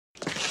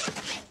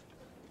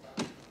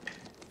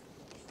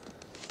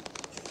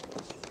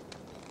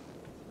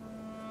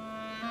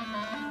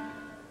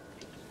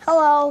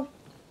Hello.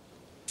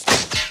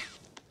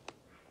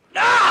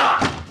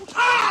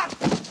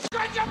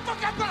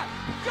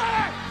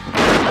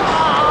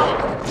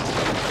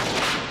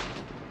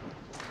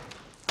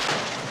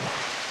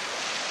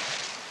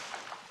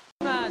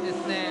今で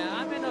すね、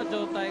雨の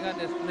状態が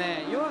です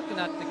ね、弱く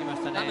なってきま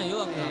したね。雨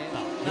弱くなっ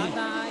た。だん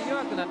だん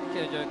弱くなってきて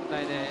いる状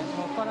態で、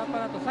もうパラパ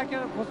ラと、先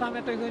ほど小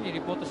雨というふうにリ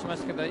ポートしま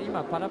したけど、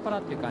今パラパラ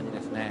っていう感じ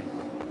ですね。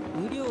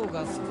雨量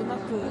が少な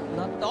く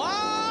なった。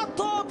あーっ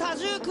と多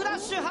重クラッ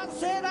シュ発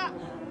生だ。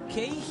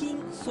京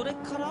浜、それ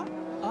から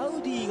ア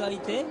ウディがい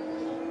て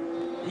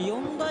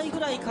4台ぐ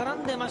らい絡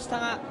んでました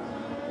が、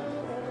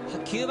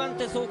9番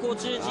手走行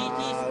中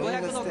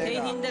GT500 の京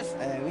浜です。ウ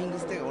ィング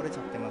ステイが折れち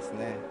ゃってます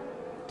ね。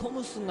ト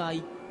ムスが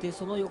行って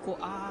その横、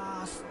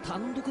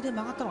単独で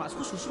曲がったのが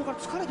少し後ろから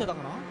疲れてた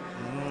かな。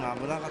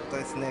危なかった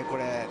ですね。こ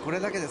れ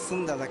だけで済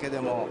んだだけ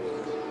でも、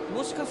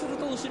もしかする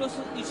と後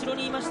ろ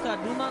にいました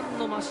ルマン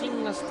のマシ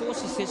ンが少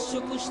し接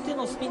触して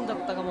のスピンだ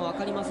ったかも分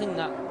かりません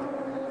が、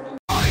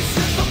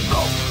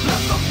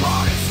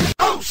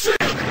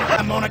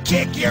I'm gonna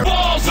kick your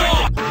balls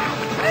off!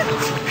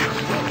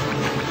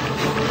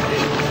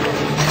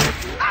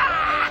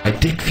 My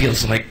dick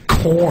feels like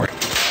corn.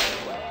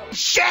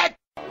 Shit!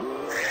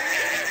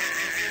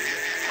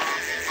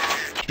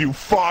 You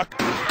fuck!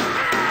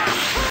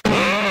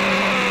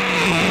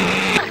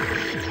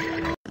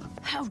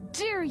 How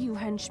dare you,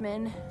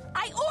 henchman!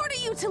 I order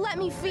you to let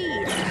me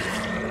feed!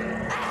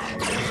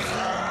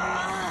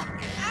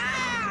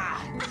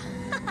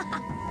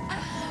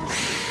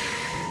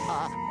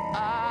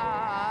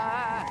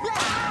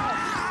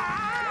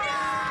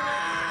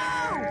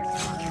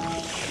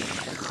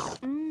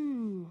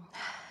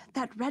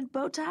 That red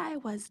bow tie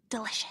was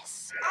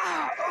delicious.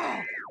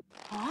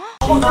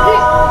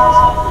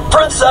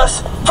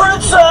 Princess!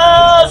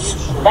 Princess!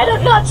 Better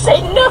not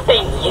say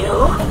nothing,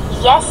 you.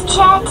 Yes,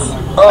 Chet?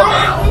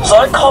 So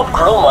I called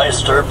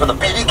Grillmeister for the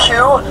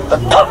BBQ, but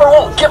Pepper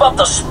won't give up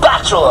the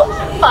spatula.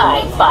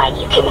 Fine,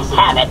 you can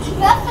have it.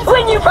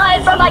 When you buy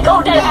it from my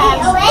golden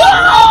hands.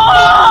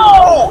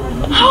 No!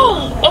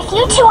 Hey, if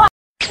you two are...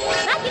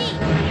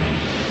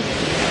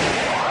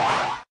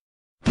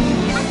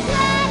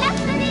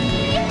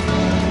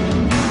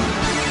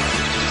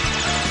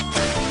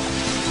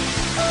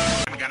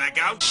 I'm gonna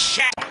go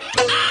check.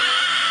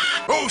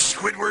 Oh,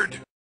 Squidward!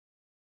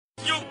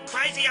 You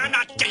crazy, I'm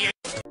not gay.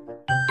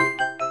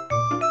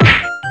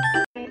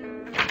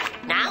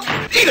 Now?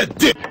 Eat a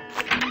dick!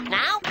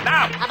 Now?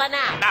 Now! How about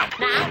now?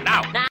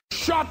 Now!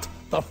 Shut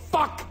the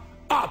fuck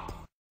up!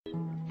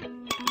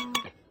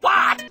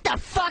 What? The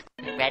fuck?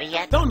 Ready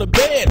yet? On the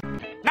bed!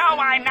 No,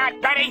 I'm not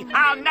ready!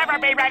 I'll never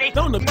be ready!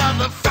 On the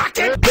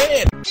Motherfucking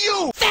bed!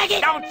 You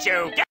Faggot! Don't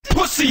you get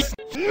pussy!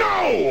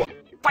 No!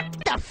 What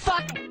the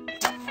fuck?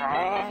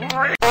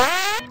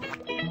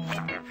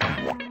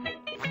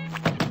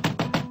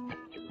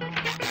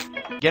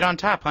 Get on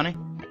top, honey.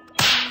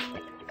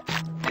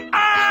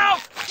 Ow!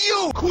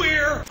 You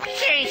queer!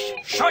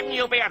 Sheesh! Shouldn't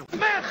you be a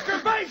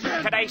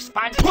masturbation today,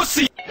 sponge?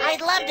 Pussy!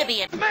 I'd love to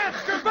be a...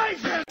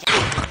 Masturbation!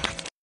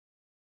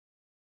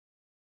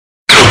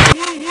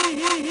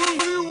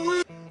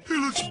 He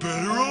looks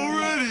better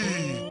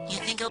already! You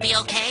think he'll be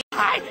okay?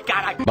 I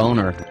got a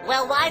Boner.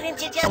 Well, why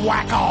didn't you just...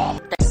 whack off!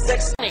 The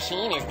sixth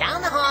machine is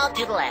down the hall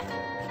to the left.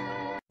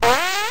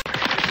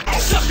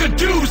 Suck a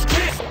dude's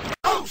kiss!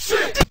 Oh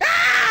shit!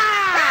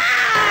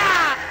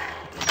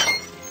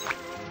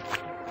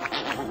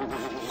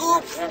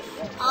 Oops.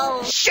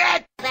 Oh,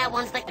 Shit! that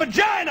one's the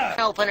Vagina!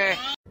 opener.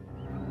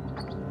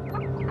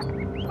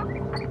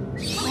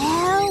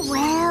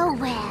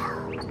 Well.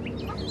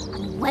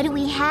 What do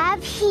we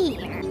have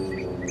here?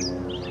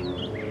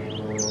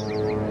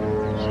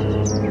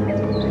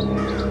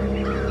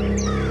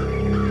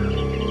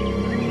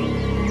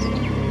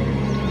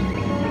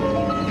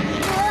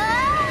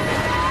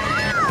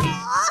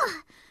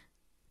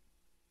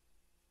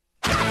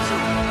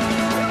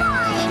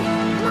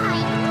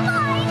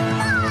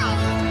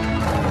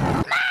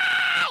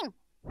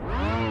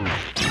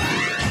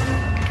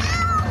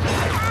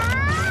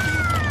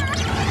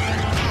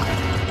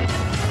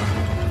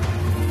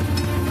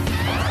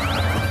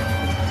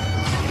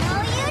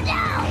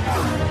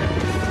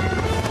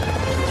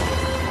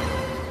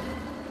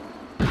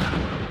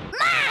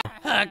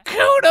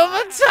 Hakuna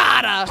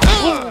Matata!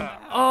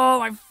 Oh,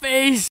 my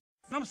face!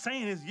 What I'm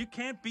saying is, you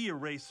can't be a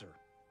racer.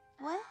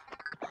 What?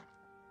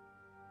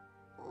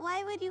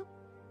 Why would you...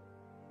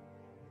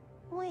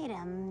 Wait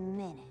a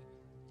minute.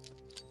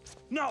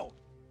 No!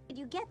 Did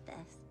you get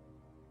this?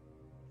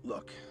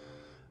 Look,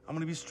 I'm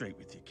gonna be straight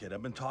with you, kid.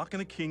 I've been talking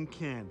to King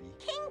Candy.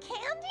 King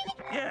Candy?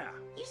 Yeah.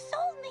 You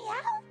sold me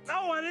out?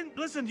 No, I didn't.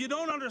 Listen, you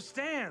don't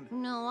understand.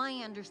 No,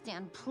 I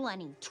understand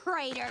plenty,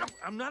 traitor.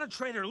 I'm not a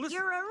traitor. Listen.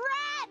 You're a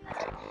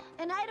rat!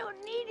 And I don't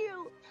need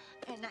you.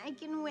 And I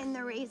can win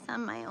the race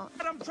on my own.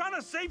 But I'm trying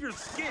to save your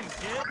skin,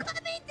 kid.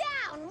 Let me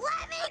down!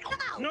 Let me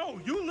go! No,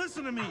 you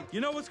listen to me. You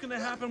know what's gonna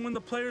happen when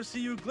the players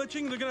see you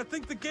glitching? They're gonna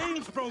think the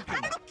game's broken.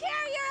 I don't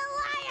care,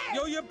 you're a liar!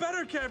 Yo, you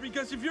better care,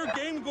 because if your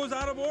game goes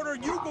out of order,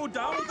 you go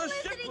down with the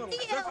shit, little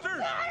sister. Get out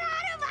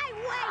of my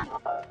Wait!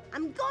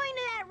 I'm going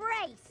to that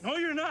race! No,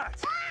 you're not.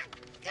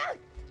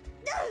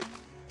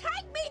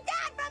 Take me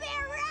down from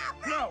here,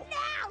 Ralph, No. right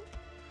now!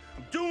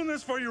 I'm doing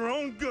this for your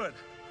own good.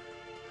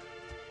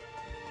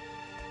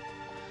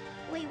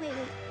 Wait.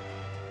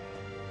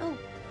 Oh,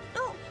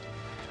 no!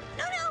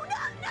 No,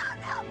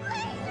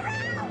 please,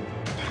 Ralph!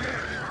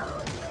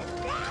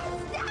 No!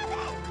 Stop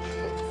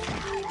it!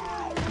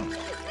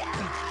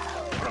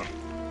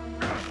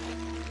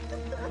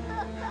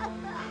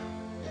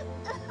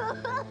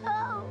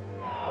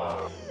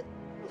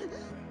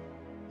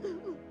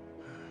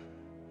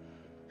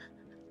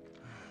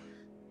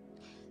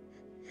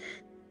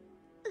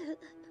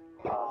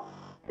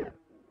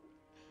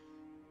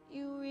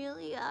 You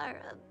really are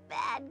a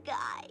bad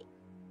guy.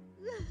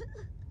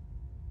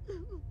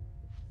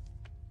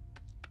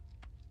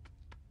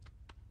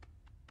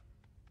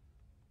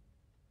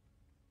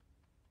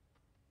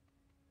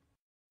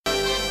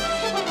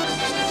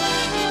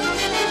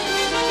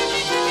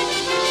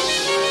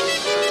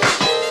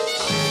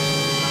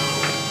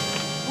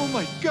 Oh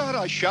my God,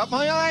 I shot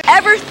my eye.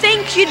 Ever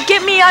think you'd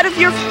get me out of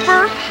your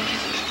fur?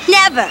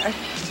 Never.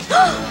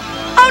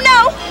 Oh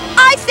no!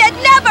 I said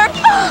never!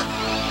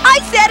 I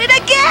said it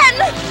again!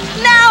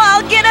 Now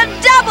I'll get a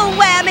double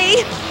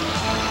whammy!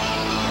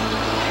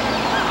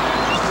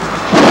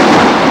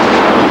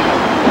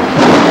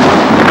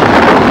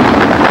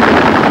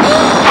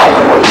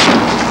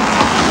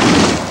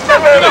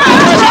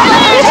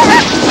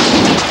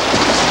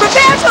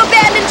 Prepare to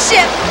abandon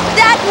ship!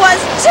 That was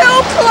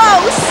too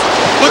close!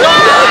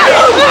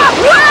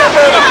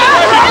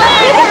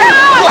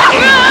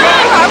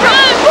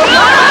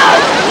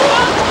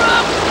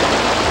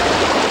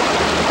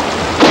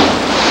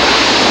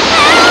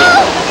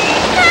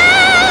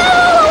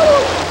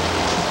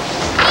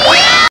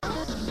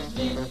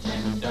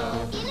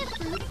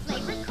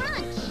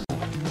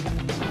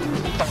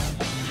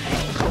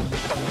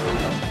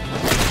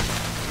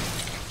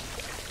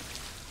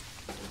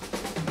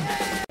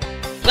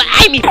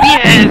 ¡Ay, mis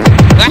pies!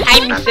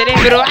 ¡Ay, mi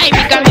cerebro! ¡Ay,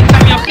 mi cabeza,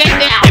 mi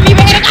ojete! ¡Ay, mi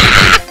verga!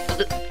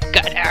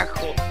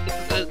 ¡Carajo!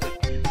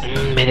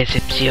 Me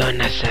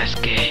decepcionas,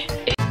 Sasuke.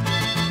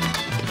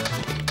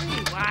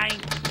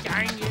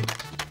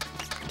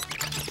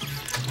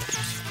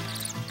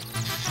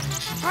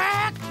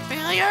 Crack!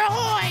 Failure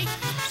ahoy!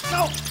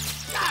 No!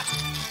 Stop!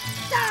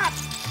 Stop!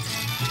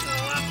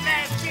 Oh, a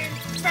massive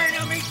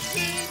inferno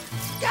machine!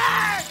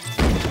 Stop!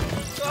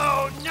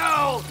 Oh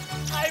no!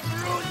 I've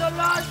ruined the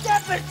lost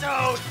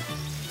episode!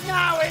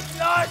 Now it's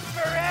lost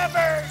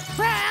forever!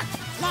 Crack!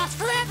 Lost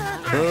forever!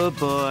 Oh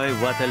boy,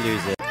 what a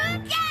loser.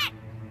 Cat!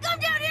 Come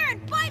down here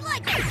and fight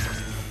like this!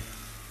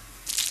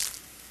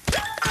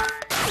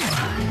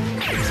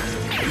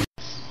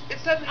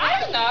 I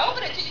don't know,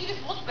 but you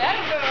just look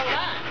better for a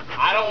line.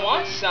 I don't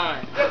want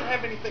sun. Doesn't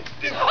have anything to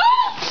do. Oh,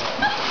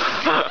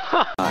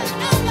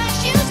 my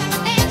shoes!